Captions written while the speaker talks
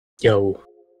Yo,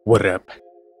 what up?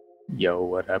 Yo,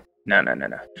 what up? No.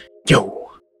 Yo,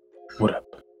 what up?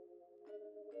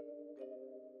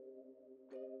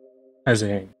 How's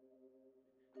it?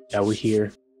 Yeah, we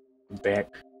here. We're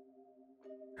back.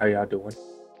 How y'all doing?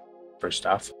 First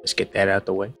off, let's get that out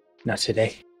the way. Now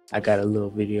today, I got a little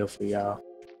video for y'all.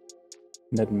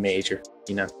 Nothing major,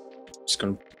 just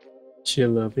gonna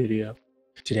chill little video.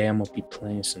 Today I'm gonna be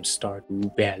playing some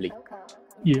Stardew Valley.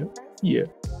 Yeah.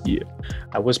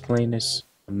 I was playing this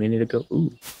a minute ago.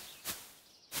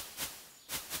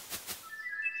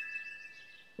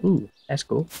 Ooh, that's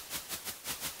cool.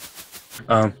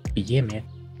 But yeah, man,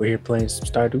 we're here playing some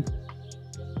Stardew.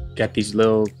 Got these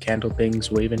little candle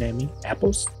things waving at me.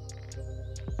 Apples?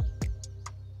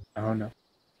 I don't know.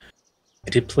 I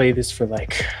did play this for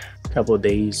like a couple of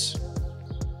days,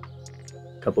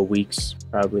 couple of weeks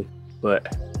probably,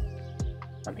 but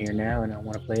I'm here now and I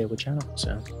want to play it with y'all.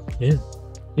 So yeah,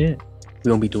 we're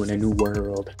gonna be doing a new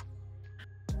world.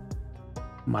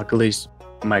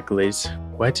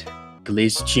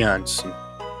 Gliz Johnson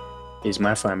is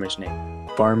my farmer's name.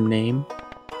 Farm name,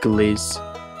 Gliz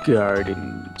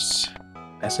Gardens.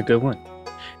 That's a good one.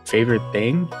 Favorite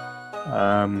thing?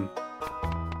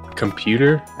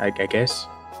 Computer, I guess.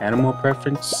 Animal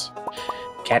preference?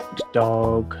 Cat,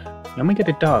 dog. I'm gonna get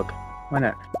a dog. Why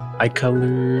not? Eye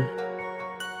color.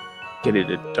 Get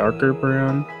it a darker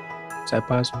brown. Is that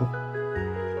possible?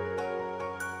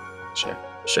 Sure.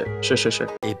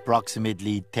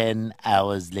 Approximately 10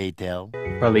 hours later.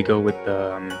 Probably go with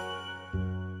the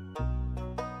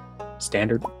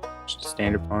standard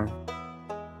farm.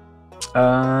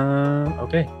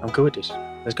 Okay, I'm good with this.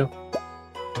 Let's go.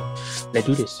 Let's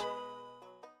do this.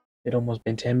 It almost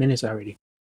been 10 minutes already.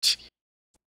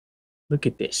 Look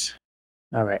at this.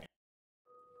 All right.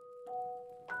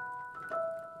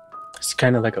 It's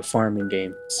kind of like a farming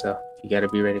game, so you gotta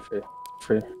be ready for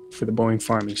the boring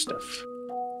farming stuff.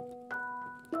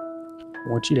 I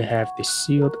want you to have this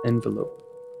sealed envelope.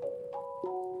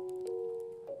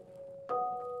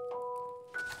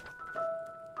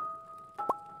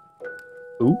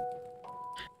 Ooh.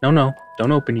 No,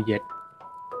 don't open it yet.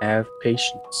 Have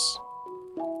patience.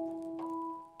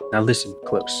 Now listen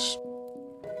close.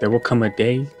 There will come a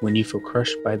day when you feel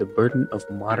crushed by the burden of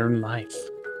modern life.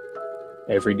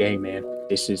 Every day, man.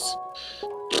 This is...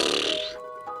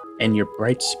 And your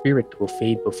bright spirit will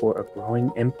fade before a growing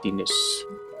emptiness.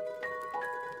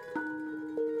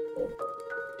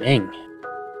 Dang.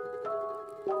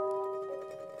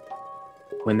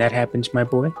 When that happens, my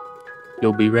boy,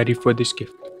 you'll be ready for this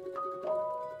gift.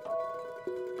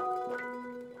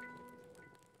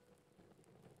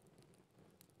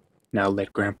 Now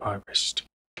let Grandpa rest.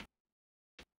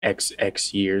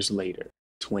 XX years later.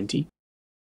 20.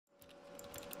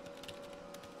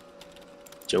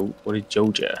 What is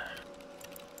Joja?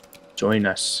 Join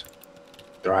us.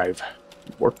 Thrive.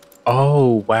 Work.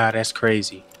 Oh, wow, that's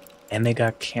crazy. And they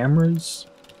got cameras?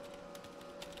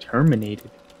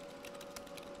 Terminated.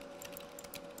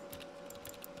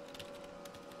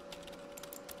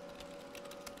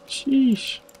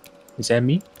 Sheesh. Is that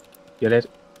me? Yeah, that...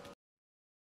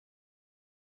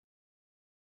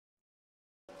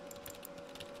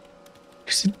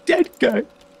 There's a dead guy.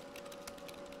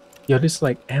 Yo, this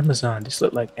like Amazon. This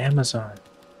look like Amazon.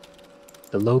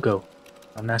 The logo.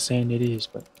 I'm not saying it is,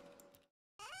 but...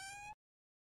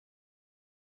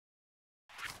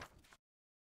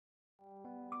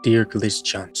 Dear Gliz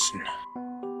Johnson,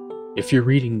 if you're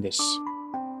reading this,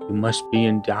 you must be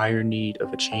in dire need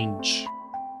of a change.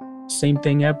 Same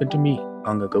thing happened to me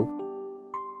long ago.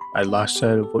 I lost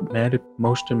sight of what mattered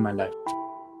most in my life.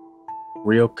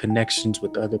 Real connections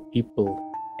with other people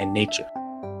and nature.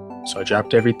 So I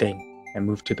dropped everything and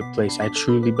moved to the place I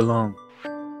truly belong.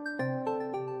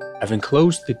 I've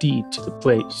enclosed the deed to that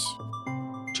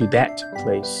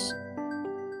place,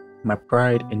 my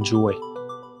pride and joy.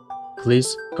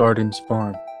 Gliz Gardens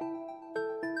Farm.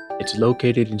 It's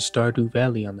located in Stardew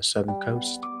Valley on the southern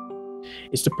coast.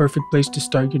 It's the perfect place to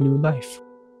start your new life.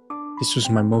 This was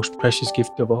my most precious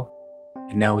gift of all,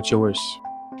 and now it's yours.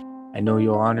 I know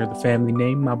you'll honor the family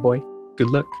name, my boy. Good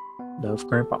luck. Love,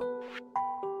 Grandpa.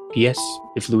 P.S.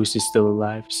 If Louis is still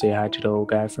alive, say hi to the old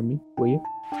guy for me, will you?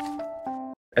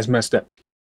 That's messed up.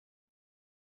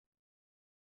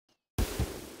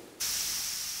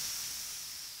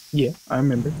 Yeah, I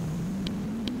remember.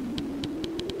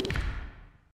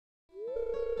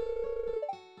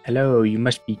 Hello, you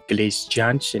must be Gliz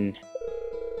Johnson.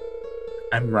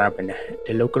 I'm Robin,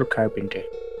 the local carpenter.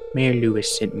 Mayor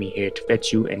Lewis sent me here to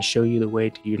fetch you and show you the way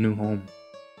to your new home.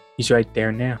 He's right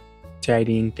there now,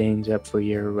 tidying things up for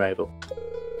your arrival.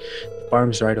 The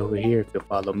farm's right over here if you'll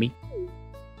follow me.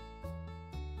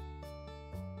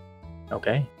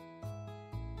 Okay.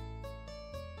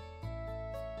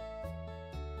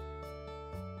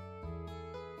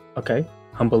 Okay.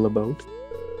 Humble abode.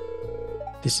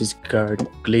 This is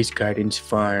Glaze Garden's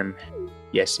farm.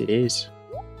 Yes, it is.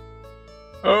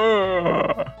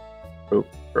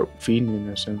 Rope feeding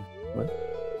or something. What?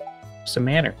 What's the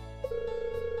matter?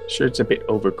 Sure, it's a bit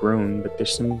overgrown, but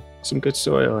there's some good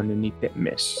soil underneath that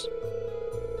mess.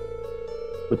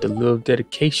 With a little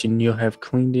dedication, you'll have it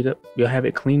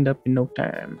cleaned up in no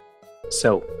time.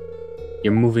 So,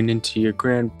 you're moving into your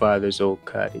grandfather's old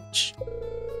cottage.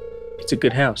 It's a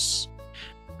good house.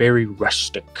 Very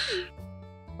rustic.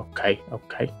 Okay.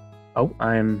 Oh,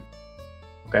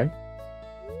 okay.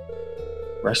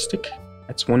 Rustic?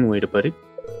 That's one way to put it.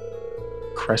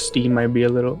 Crusty might be a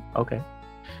little... Okay.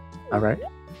 Alright.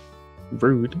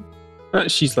 Rude.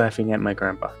 She's laughing at my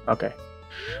grandpa. Okay.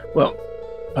 Well,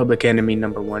 public enemy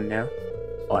number 1 now.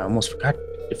 Oh, I almost forgot.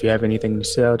 If you have anything to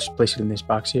sell, just place it in this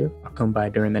box here. I'll come by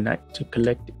during the night to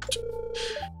collect it.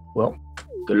 Well,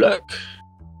 good luck.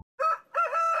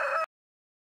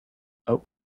 Oh,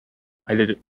 I did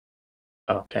it.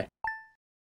 Okay.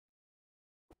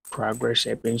 Progress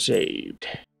has been saved.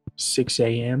 6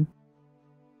 a.m.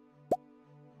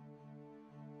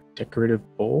 Decorative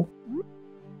bowl.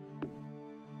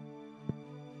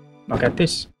 I got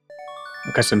this.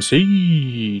 I got some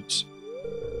seeds.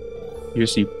 You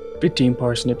see 15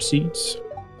 parsnip seeds.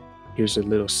 Here's a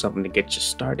little something to get you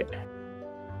started.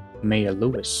 Mayor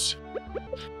Lewis.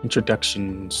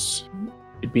 Introductions.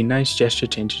 It'd be a nice gesture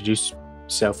to introduce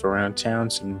yourself around town.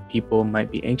 Some people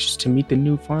might be anxious to meet the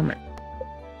new farmer.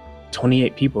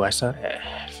 28 people, I saw that.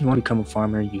 If you want to become a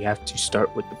farmer, you have to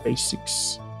start with the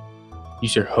basics.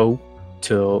 Use your hoe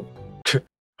to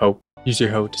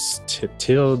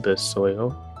till the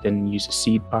soil, then use a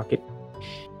seed pocket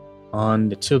on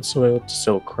the tilled soil to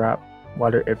sow a crop.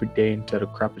 Water every day until the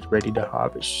crop is ready to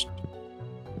harvest.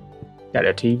 Got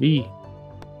a TV.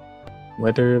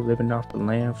 Weather, living off the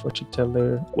land, fortune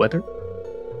teller, weather.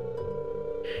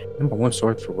 Number 1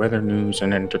 source for weather news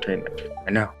and entertainment.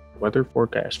 And now, weather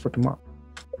forecast for tomorrow.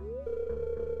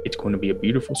 It's going to be a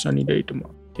beautiful sunny day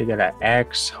tomorrow. They got an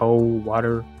axe, hoe,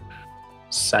 water,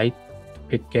 scythe,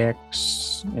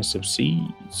 pickaxe, and some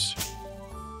seeds.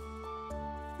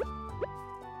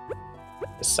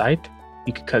 The scythe,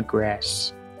 you could cut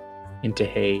grass into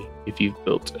hay if you've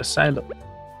built a silo.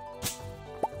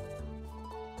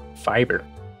 Fiber.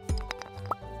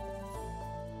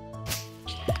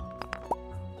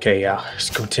 Okay, y'all, it's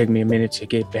gonna take me a minute to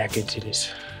get back into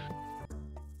this.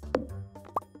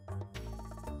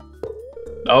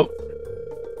 Oh,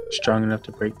 strong enough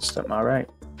to break the stump. All right,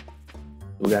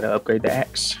 we gotta upgrade the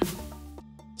axe.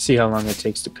 See how long it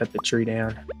takes to cut the tree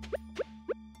down.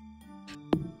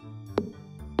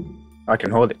 I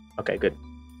can hold it. Okay, good.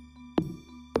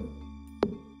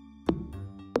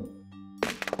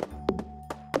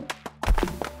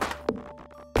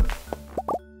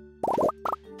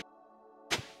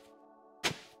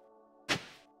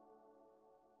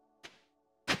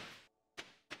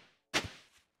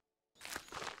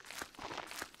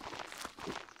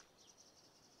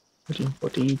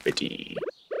 Bitty.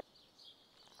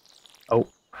 Oh,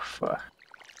 fuck.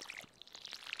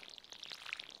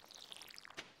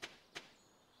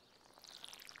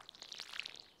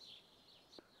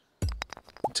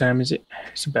 What time is it?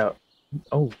 It's about...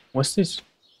 Oh, what's this?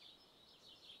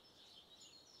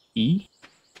 E?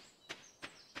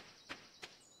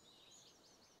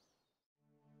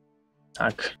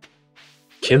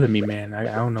 Killing me, man. I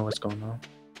don't know what's going on.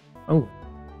 Oh.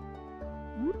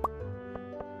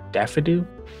 Daffodil?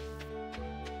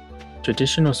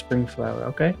 Traditional spring flower.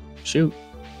 Okay, shoot.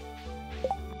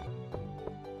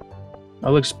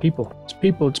 Oh, look, it's people. It's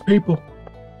people.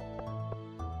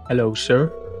 Hello,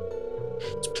 sir.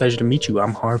 It's a pleasure to meet you.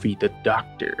 I'm Harvey, the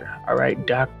doctor. All right,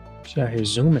 doc. See out here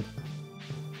zooming.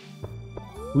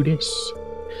 Who this?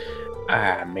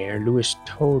 Mayor Lewis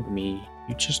told me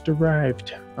you just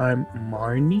arrived. I'm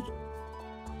Marnie.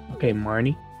 Okay,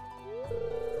 Marnie.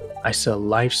 I sell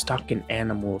livestock and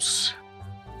animal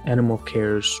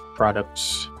cares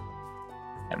products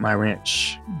at my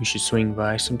ranch. You should swing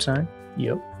by sometime.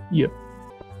 Yep.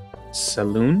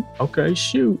 Saloon? Okay,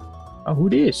 shoot. Oh, who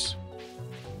this?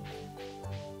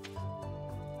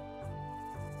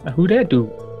 Who that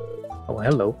dude? Oh,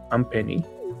 hello. I'm Penny.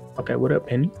 Okay, what up,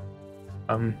 Penny?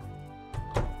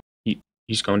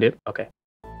 You sconed it? Okay.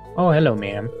 Oh, hello,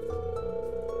 ma'am.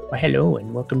 Well, hello,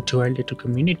 and welcome to our little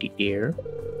community, dear.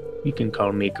 You can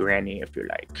call me Granny if you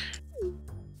like.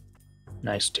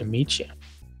 Nice to meet you.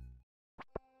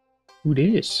 Who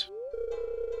this?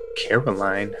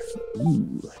 Caroline.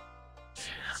 Ooh.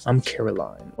 I'm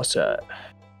Caroline. What's up?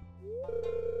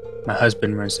 My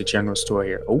husband runs the general store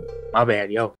here. Oh, my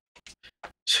bad, yo.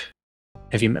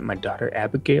 Have you met my daughter,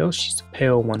 Abigail? She's the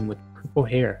pale one with purple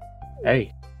hair.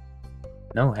 Hey.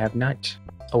 No, I have not.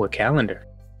 Oh, a calendar.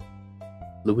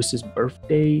 Lewis's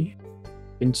birthday.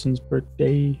 Vincent's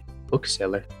birthday.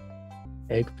 Bookseller.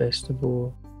 Egg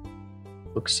festival.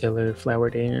 Bookseller. Flower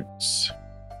dance.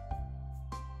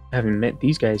 I haven't met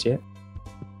these guys yet.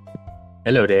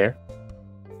 Hello there.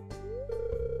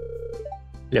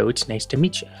 Hello, it's nice to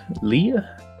meet you.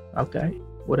 Leah? Okay.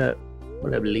 What up?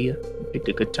 What up, Leah? You picked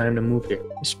a good time to move here.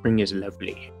 The spring is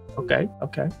lovely. Okay,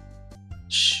 okay.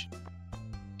 Shh.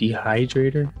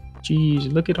 Dehydrator?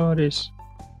 Jeez, look at all this.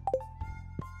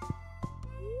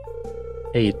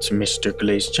 Hey, it's Mr.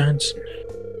 Glaze Johnson.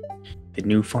 The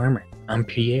new farmer. I'm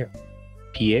Pierre.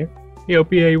 Pierre? Yo,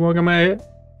 Pierre, you walking my head?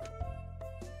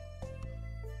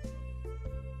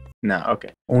 Nah, okay.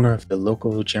 Owner of the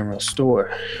local general store.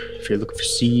 If you're looking for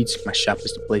seeds, my shop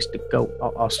is the place to go.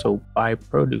 I'll also buy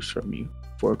produce from you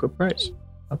for a good price.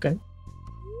 Okay.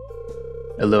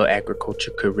 A little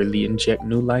agriculture could really inject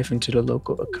new life into the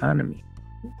local economy.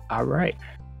 All right.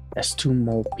 That's 2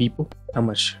 more people. How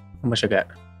much I got?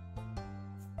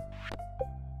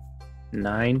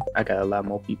 9. I got a lot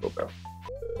more people, bro.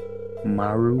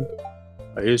 Maru.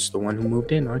 Oh, you're the one who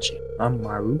moved in, aren't you? I'm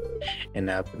Maru, and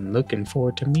I've been looking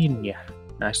forward to meeting you.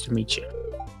 Nice to meet you.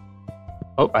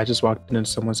 Oh, I just walked into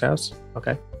someone's house.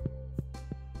 Okay.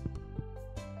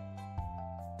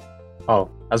 Oh,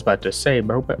 I was about to say,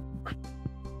 bro, but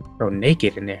bro,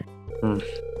 naked in there.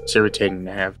 It's irritating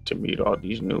to have to meet all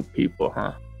these new people,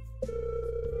 huh?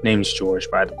 Name's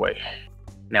George, by the way.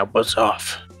 Now buzz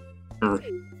off.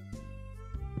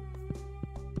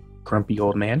 Grumpy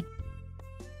old man.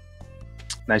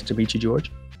 Nice to meet you,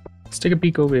 George. Let's take a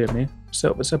peek over here, man.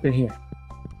 What's up in here?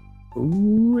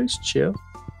 Ooh, it's chill.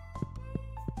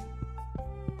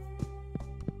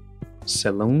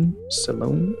 Saloon.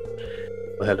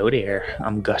 Well, hello there.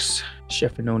 I'm Gus,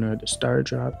 chef and owner of the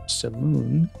Stardew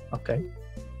Saloon. Okay.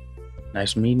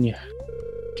 Nice meeting you,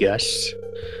 Gus.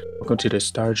 Welcome to the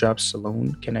Stardew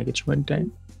Saloon. Can I get you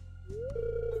anything?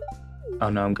 Oh,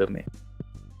 no, I'm good, man.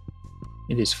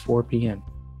 It is 4 p.m.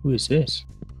 Who is this?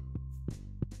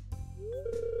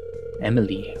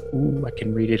 Emily. Ooh, I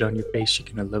can read it on your face. You're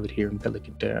gonna love it here in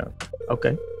Pelican Town.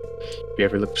 Okay. If you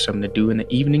ever look for something to do in the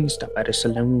evening, stop by the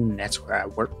saloon. That's where I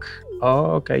work.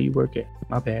 Oh, okay, you work it.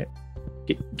 My bad.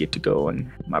 Get to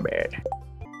going. My bad.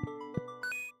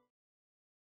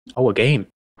 Oh, a game.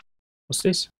 What's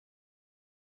this?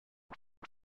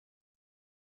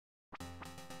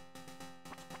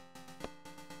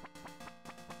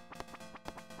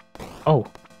 Oh,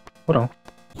 hold on.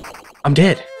 I'm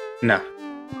dead. Nah.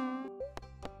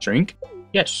 Drink?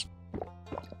 Yes.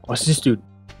 What's this dude?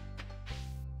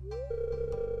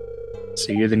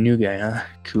 So you're the new guy, huh?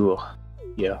 Cool.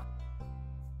 Yeah.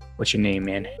 What's your name,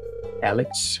 man?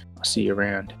 Alex? I'll see you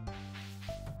around.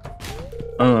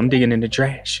 Oh, I'm digging in the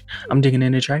trash. I'm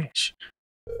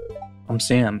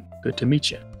Sam. Good to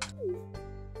meet you.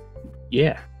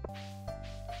 Yeah.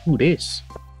 Who this?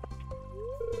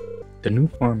 The new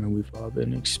farmer we've all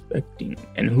been expecting,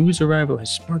 and whose arrival has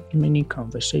sparked many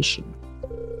conversation.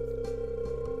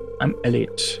 I'm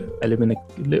Elliot. I live in a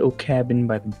little cabin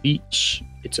by the beach.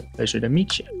 It's a pleasure to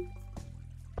meet you.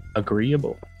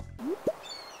 Agreeable.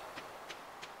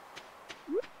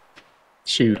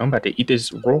 Shoot, I'm about to eat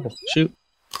this raw. Shoot.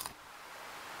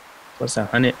 What's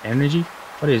 100 energy?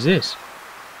 What is this?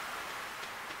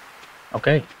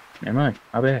 Okay, never mind.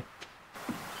 My bad.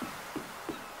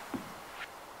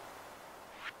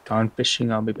 Gone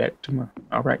fishing. I'll be back tomorrow.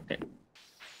 Alright then.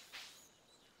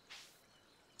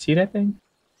 See that thing?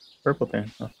 Purple thing.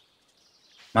 Oh.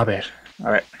 My bad.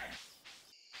 Alright.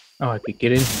 Oh, I could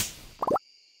get in here.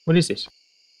 What is this?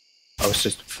 Oh, it's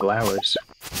just flowers.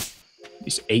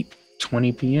 It's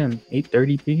 8:20 p.m.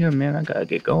 8:30 p.m. man. I gotta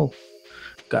get going.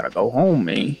 Gotta go home,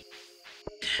 man.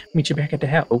 Meet you back at the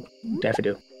house. Oh,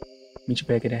 daffodil. Meet you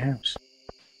back at the house.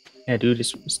 Yeah, dude,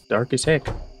 it's dark as heck.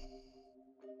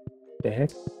 The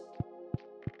heck?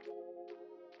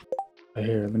 Right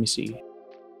here, let me see.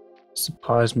 It's the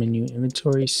pause menu,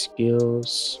 inventory,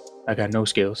 skills. I got no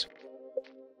skills.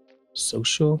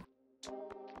 Social.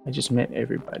 I just met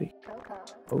everybody.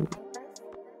 Oh.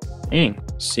 Dang,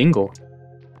 single.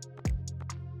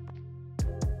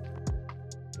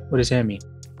 What does that mean?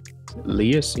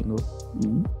 Leah single.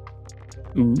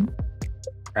 Ooh.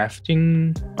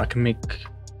 Crafting. I can make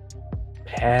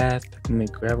path. I can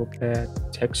make gravel path.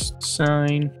 Text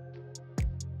sign.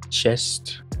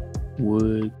 Chest.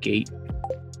 Wood. Gate.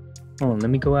 Oh, let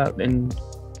me go out and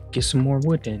get some more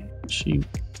wood then. Shoot.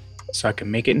 So I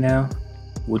can make it now.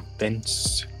 Wood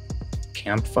fence.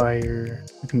 Campfire.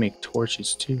 I can make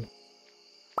torches too.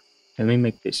 Let me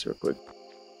make this real quick.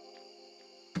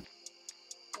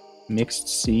 Mixed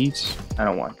seeds. I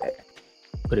don't want that.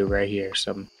 Put it right here.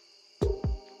 Some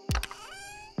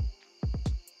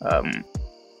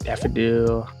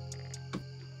daffodil,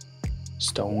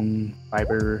 stone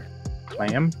fiber,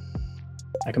 clam.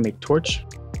 I can make torch.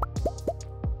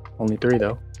 Only 3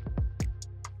 though.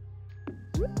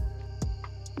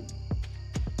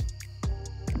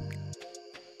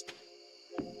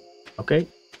 Okay.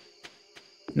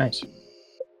 Nice.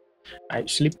 Alright,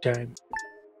 sleep time.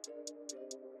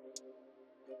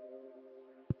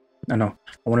 No,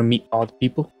 I want to meet all the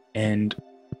people, and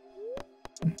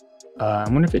I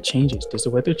wonder if it changes. Does the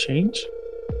weather change?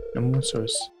 Number one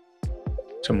source.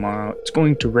 Tomorrow. It's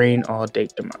going to rain all day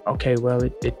tomorrow. Okay, well,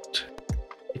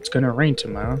 it's gonna rain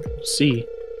tomorrow. Let's see.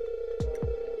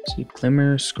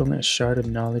 Glimmer, scrolling a shard of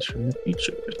knowledge from the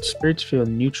future. But spirits feel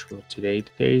neutral today.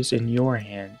 The day is in your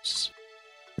hands.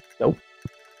 Nope.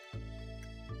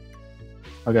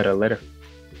 I got a letter.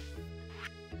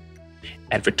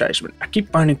 Advertisement. I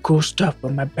keep finding cool stuff,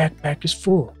 but my backpack is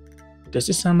full. Does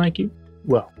this sound like you?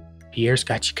 Well, Pierre's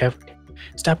got you covered.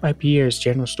 Stop by Pierre's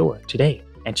general store today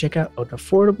and check out an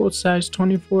affordable size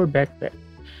 24 backpack.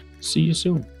 See you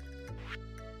soon.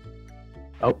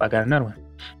 Oh, I got another one.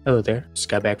 Hello there. Just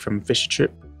got back from a fishing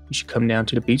trip. You should come down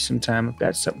to the beach sometime. I've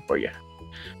got something for you.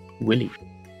 Willie.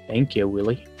 Thank you,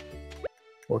 Willie.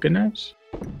 Organize?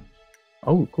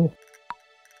 Oh, cool.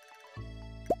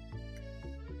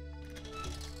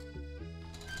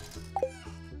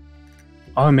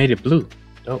 Oh, I made it blue.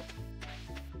 Dope.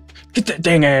 Get that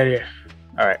thing out of here.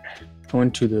 Alright. Going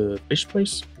to the fish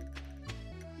place.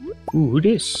 Ooh, who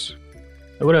this?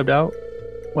 Hey, what up, dog?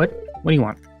 What? What do you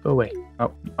want? Go away.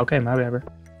 Oh, okay, my bad, bro.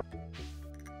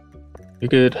 You're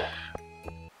good.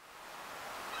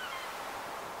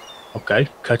 Okay,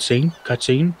 cutscene,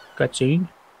 cutscene, cutscene.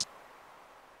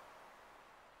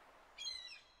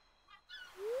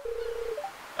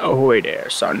 Oh, hey there,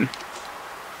 son.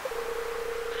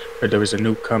 Heard there was a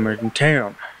newcomer in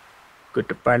town. Good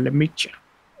to finally meet you.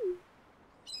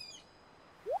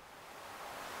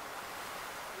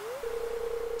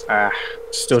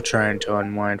 Still trying to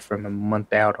unwind from a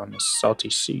month out on the salty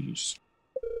seas.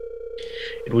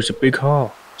 It was a big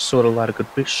haul. Sold a lot of good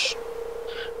fish.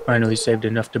 Finally saved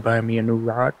enough to buy me a new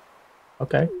rod.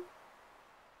 Okay.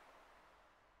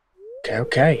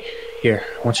 Okay. Here,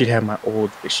 I want you to have my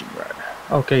old fishing rod.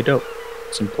 Okay, dope.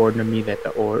 It's important to me that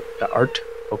the art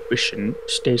of fishing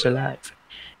stays alive.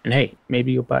 And hey,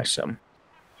 maybe you'll buy some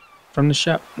from the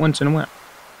shop once in a while.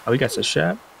 Oh, we got some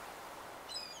shop.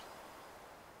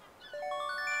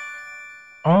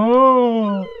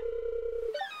 Oh,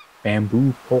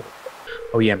 bamboo pole.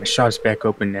 Oh yeah, my shop's back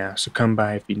open now, so come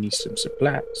by if you need some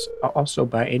supplies. I'll also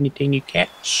buy anything you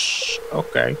catch.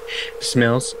 Okay. If it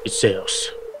smells, it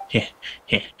sells. Heh,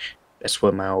 heh. That's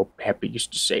what my old pappy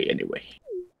used to say anyway.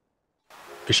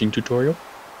 Fishing tutorial.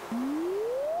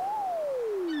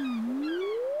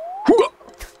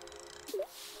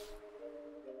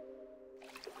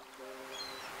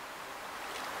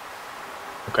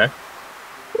 Okay.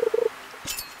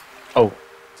 Oh.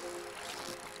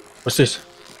 What's this?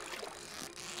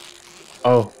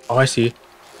 Oh, I see.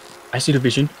 I see the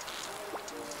vision.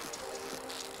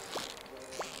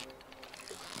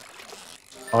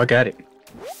 Oh, I got it.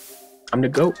 I'm the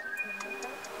goat.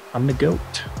 I'm the goat.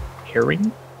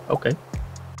 Herring? Okay.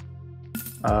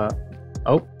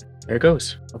 Oh, there it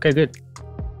goes. Okay, good.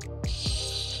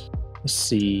 Let's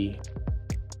see.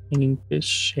 Hanging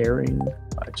fish, herring.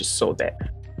 I just sold that.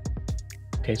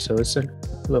 Okay, so it's a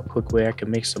little quick way I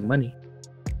can make some money.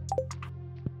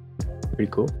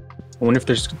 Pretty cool. I wonder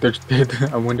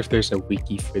if I wonder if there's a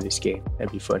wiki for this game.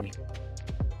 That'd be funny.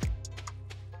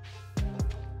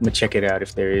 I'm gonna check it out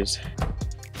if there is.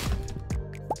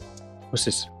 What's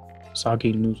this?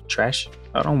 Soggy new trash?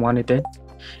 I don't want it then.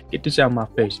 Get this out of my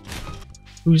face.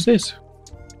 Who's this?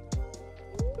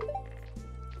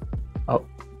 Oh,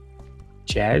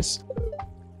 Jazz.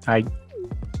 Hi.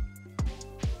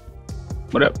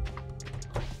 What up?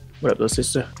 What up, little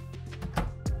sister?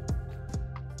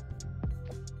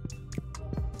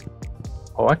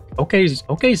 Oh,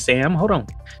 okay, Sam. Hold on.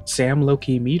 Sam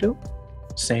low-key Mito?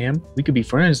 Sam, we could be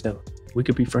friends, though. We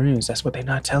could be friends. That's what they're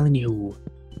not telling you.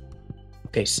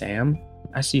 Okay, Sam.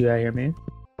 I see you out here, man.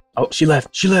 Oh, she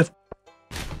left. She left.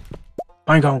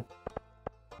 I'm gone.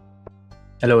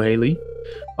 Hello, Haley.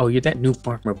 Oh, you're that new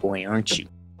farmer boy, aren't you?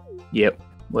 Yep.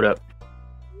 What up?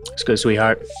 It's good,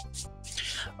 sweetheart.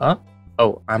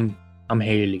 Oh, I'm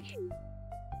Haley.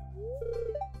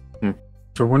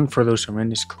 For one for those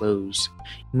horrendous clothes,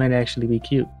 you might actually be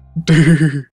cute.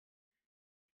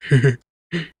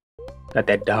 Got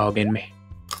that dog in me.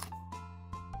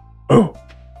 Oh!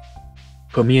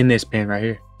 Put me in this pen right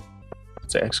here.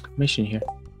 It's an exclamation here.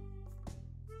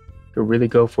 Could really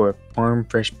go for a farm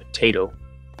fresh potato.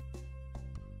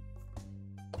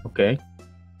 Okay.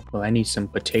 Well, I need some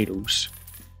potatoes.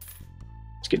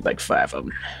 Let's get like 5 of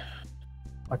them.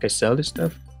 I could sell this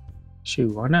stuff?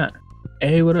 Shoot, why not?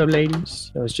 Hey, what up,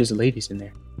 ladies? Oh, it's just ladies in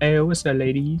there. Hey, what's up,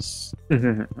 ladies?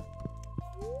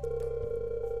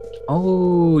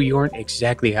 Oh, you aren't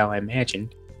exactly how I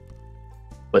imagined.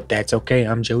 But that's okay,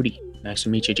 I'm Jody. Nice to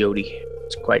meet you, Jody.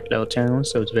 It's quite a little town,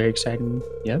 so it's very exciting.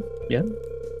 Yep.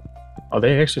 Oh,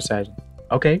 they're exercising.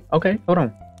 Okay, hold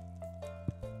on.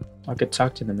 I could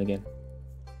talk to them again.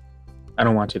 I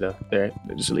don't want to, though. There,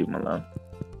 just leave them alone.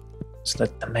 Just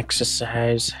let them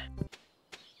exercise.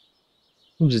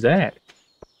 Who's that?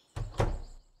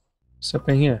 What's up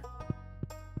in here?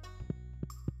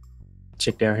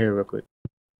 Check down here real quick.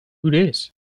 Who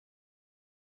this?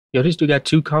 Yo, this dude got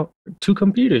two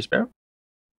computers, bro.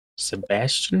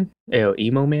 Sebastian? Yo,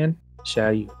 emo man?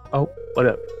 Shall you? Oh, what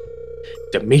up?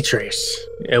 Demetrius.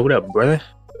 Yeah, what up, brother?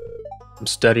 I'm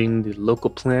studying the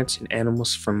local plants and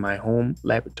animals from my home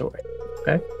laboratory.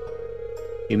 Okay?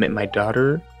 You met my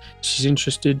daughter. She's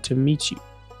interested to meet you.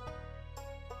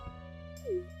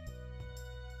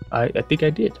 I think I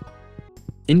did.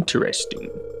 Interesting.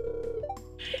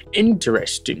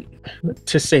 Interesting,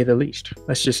 to say the least.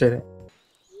 Let's just say that.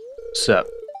 What's up?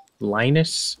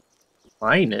 Linus?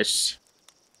 Linus?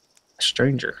 A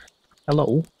stranger.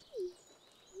 Hello?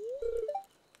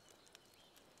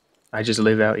 I just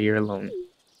live out here alone.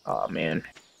 Aw, man.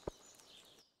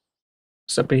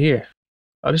 What's up in here?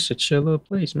 Oh, this is a chill little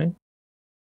place, man.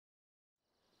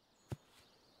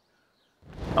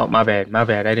 Oh, my bad.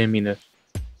 I didn't mean to.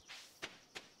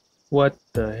 What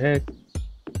the heck?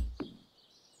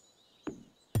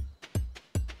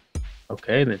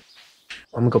 Okay, then.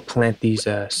 I'm gonna go plant these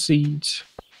seeds.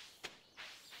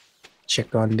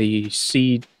 Check on the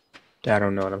seed. I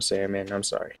don't know what I'm saying, man. I'm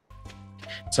sorry.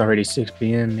 It's already 6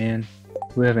 p.m., man.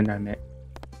 Who haven't I met?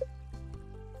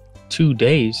 2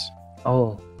 days?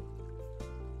 Oh.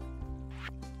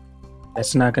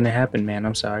 That's not gonna happen, man.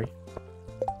 I'm sorry.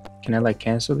 Can I, like,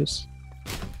 cancel this?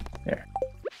 There.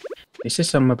 They said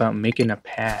something about making a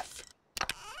path.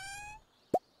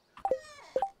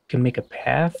 Can make a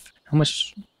path? How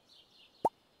much?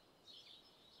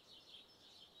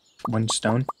 1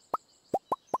 stone?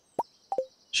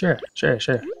 Sure.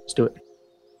 Let's do it.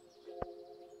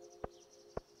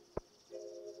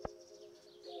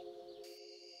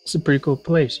 It's a pretty cool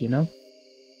place, you know?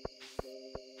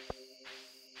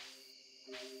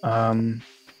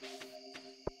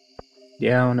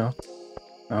 Yeah, I don't know.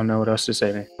 I don't know what else to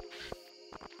say, man.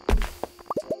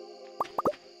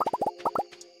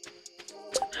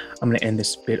 I'm gonna end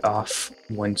this bit off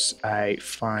once I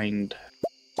find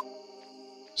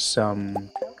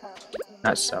some,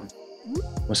 not some,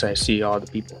 once I see all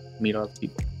the people, meet all the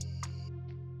people.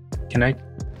 Can I?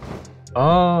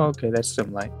 Oh, okay, that's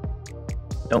some light.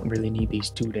 Don't really need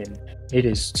these two then. It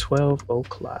is 12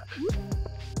 o'clock.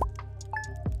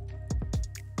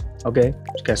 Okay,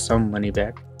 just got some money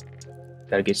back.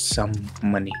 Gotta get some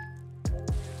money.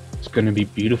 It's gonna be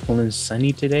beautiful and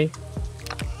sunny today.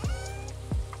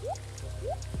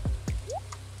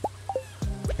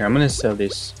 Here, I'm gonna sell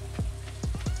this.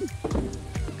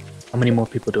 How many more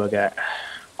people do I got?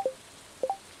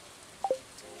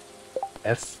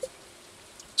 F.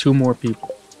 2 more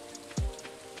people.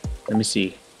 Let me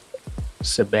see.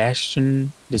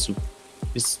 Sebastian, this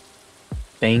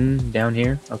thing down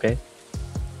here, okay.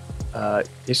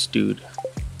 This dude.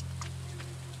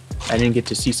 I didn't get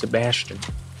to see Sebastian,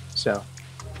 so.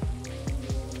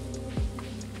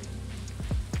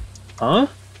 Huh?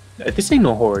 This ain't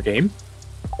no horror game.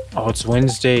 Oh, it's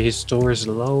Wednesday. His store is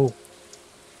low.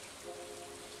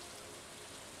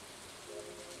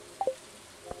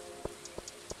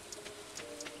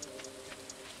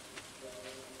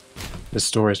 The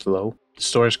store is low. The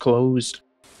store is closed.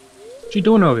 What you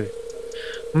doing over here?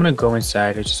 I'm gonna go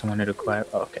inside. I just wanted to quiet.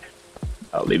 Oh, okay.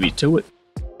 I'll leave you to it.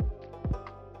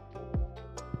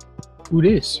 Who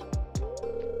this?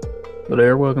 Hello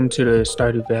there. Welcome to the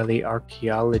Stardew Valley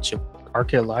Archaeological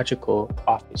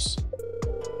Office.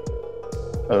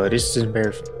 This isn't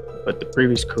verified, but the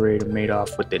previous curator made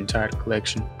off with the entire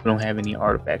collection. We don't have any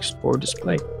artifacts for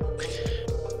display.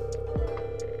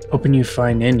 Hoping you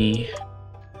find any.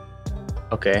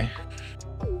 Okay.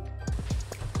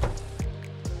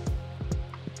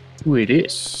 Who it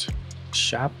is?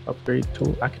 Shop upgrade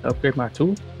tool. I can upgrade my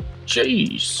tool?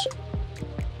 Jeez.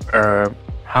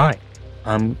 Hi.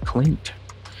 I'm Clint.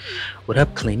 What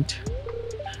up, Clint?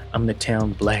 I'm the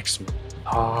town blacksmith.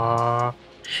 Ah,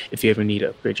 if you ever need to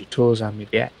upgrade your tools, I'm your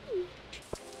guy.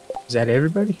 Is that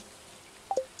everybody?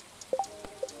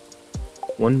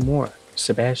 One more,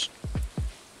 Sebastian.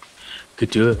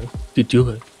 Good do it. Good do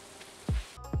it.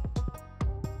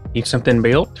 Need something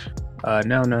built?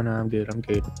 No, I'm good. I'm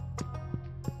good.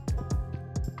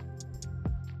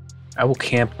 I will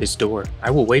camp this door.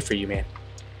 I will wait for you, man.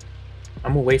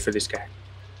 I'm gonna wait for this guy.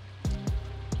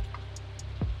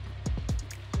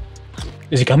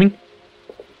 Is he coming?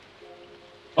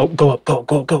 Oh, go up, go.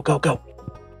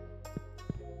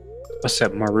 What's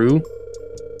up, Maru?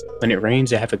 When it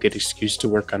rains, I have a good excuse to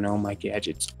work on all my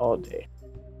gadgets all day.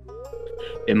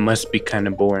 It must be kind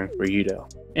of boring for you, though.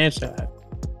 It's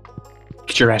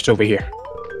get your ass over here.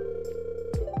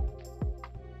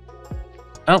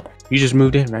 Oh, you just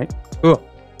moved in, right? Cool.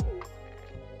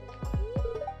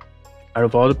 Out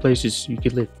of all the places you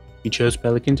could live, you chose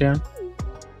Pelican Town?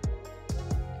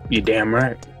 You're damn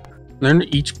right. Learn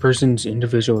each person's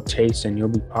individual tastes and you'll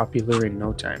be popular in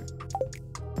no time.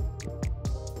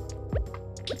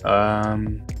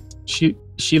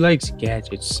 She likes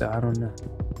gadgets, so I don't know.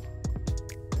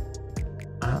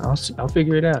 I'll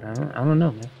figure it out. I don't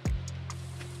know, man.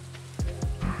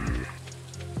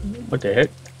 What the heck?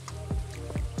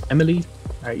 Emily?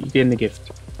 Alright, you getting the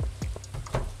gift.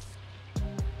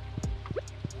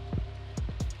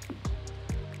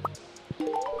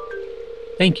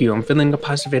 Thank you, I'm feeling a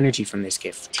positive energy from this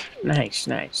gift.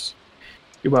 Nice.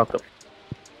 You're welcome.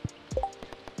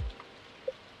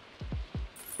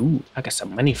 Ooh, I got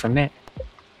some money from that.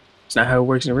 It's not how it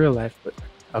works in real life, but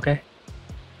okay.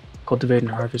 Cultivate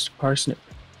and harvest parsnip.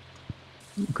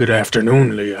 Good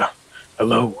afternoon, Leah.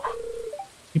 Hello.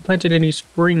 You planted any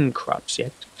spring crops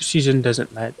yet? The season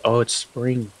doesn't last. Oh, it's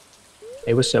spring.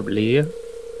 Hey, what's up, Leah?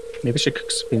 Maybe I should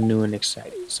cook something new and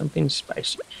exciting. Something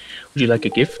spicy. Would you like a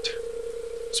gift?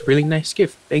 It's a really nice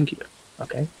gift. Thank you.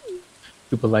 Okay.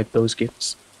 People like those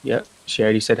gifts. Yeah, she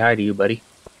already said hi to you, buddy.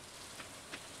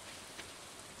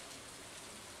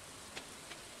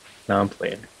 No, I'm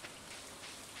playing.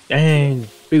 Dang,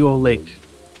 big old lake.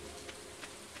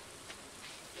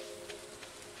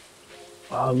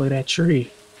 Oh, look at that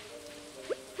tree.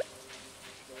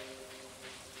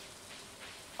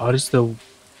 Oh, this is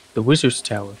the wizard's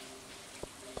tower.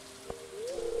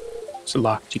 It's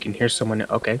locked. You can hear someone.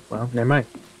 Okay, well, never mind.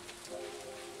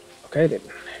 Okay then.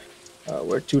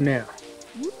 Where to now?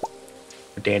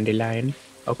 A dandelion.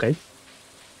 Okay.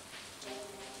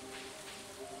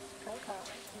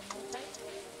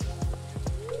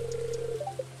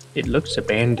 It looks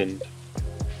abandoned.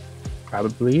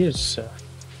 Probably is.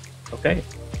 Okay.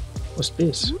 What's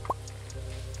this?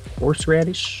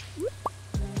 Horseradish?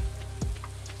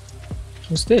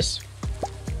 What's this?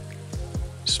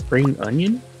 Spring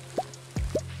onion?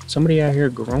 Somebody out here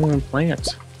growing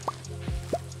plants.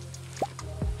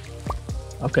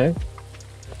 Okay.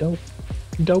 Dope.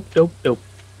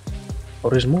 Oh,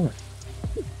 there's more.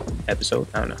 Episode,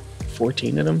 I don't know.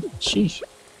 14 of them? Sheesh.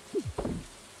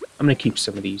 I'm gonna keep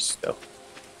some of these though.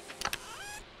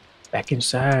 Back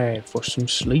inside for some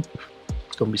sleep.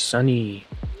 It's gonna be sunny.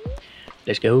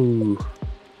 Let's go.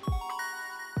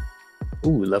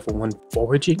 Ooh, level 1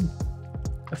 foraging.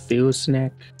 A field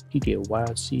snack. You get a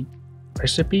wild seed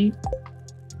recipe.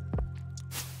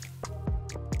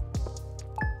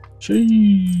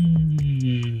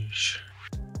 Sheesh.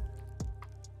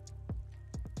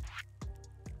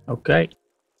 Okay.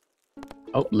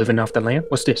 Oh, living off the land?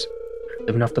 What's this?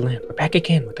 Living off the land. We're back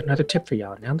again with another tip for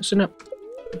y'all. Now listen up.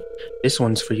 This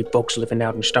one's for you folks living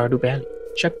out in Stardew Valley.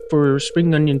 Check for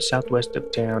spring onions southwest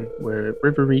of town where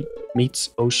river meets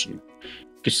ocean.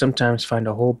 You can sometimes find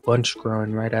a whole bunch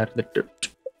growing right out of the dirt.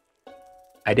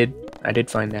 I did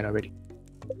find that already.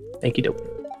 Thank you, dope.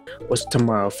 What's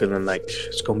tomorrow feeling like?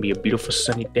 It's gonna be a beautiful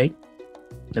sunny day.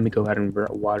 Let me go ahead and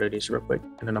water this real quick,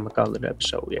 and then I'm gonna call it up.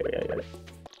 So yeah. It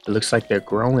looks like they're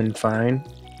growing fine.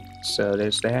 So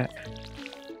there's that.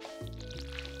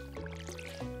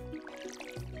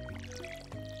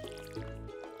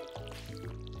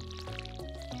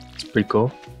 It's pretty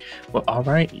cool. Well, all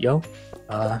right, yo.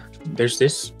 There's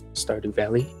this Stardew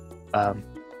Valley. I'll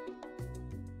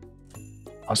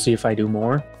see if I do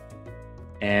more.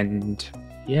 And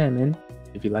yeah, man,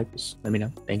 if you like this, let me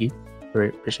know. Thank you.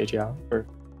 Appreciate y'all for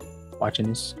watching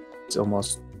this. It's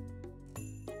almost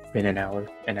been an hour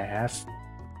and a half.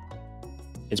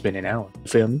 It's been an hour. You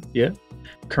feel me? Yeah.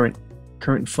 Current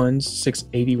funds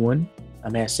 681.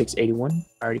 I'm at 681.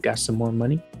 I already got some more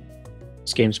money.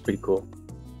 This game's pretty cool.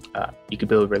 You can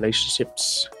build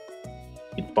relationships.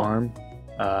 You can farm.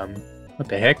 What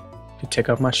the heck? I could take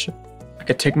off my shirt. I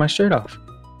could take my shirt off.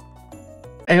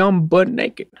 Hey, I'm butt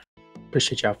naked.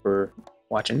 appreciate y'all for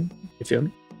watching. You feel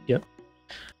me? Yep.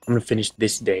 I'm gonna finish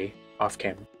this day off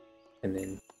camera, and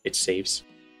then it saves.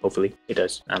 Hopefully, it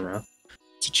does. I don't know.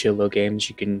 It's a chill little game that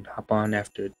you can hop on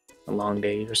after a long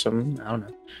day or something. I don't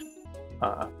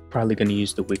know. Probably gonna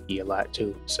use the wiki a lot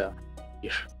too. So,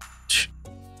 yeah.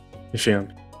 You feel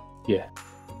me? Yeah.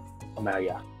 I'm out,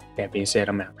 y'all. That being said,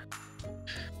 I'm out.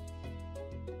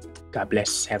 God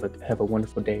bless. Have a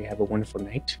wonderful day. Have a wonderful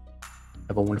night.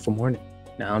 Have a wonderful morning.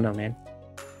 No, I don't know, man.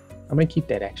 I'm gonna keep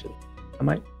that actually. I'm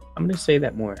gonna say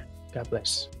that more. God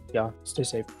bless. Y'all stay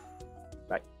safe.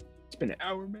 Bye. It's been an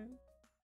hour, man.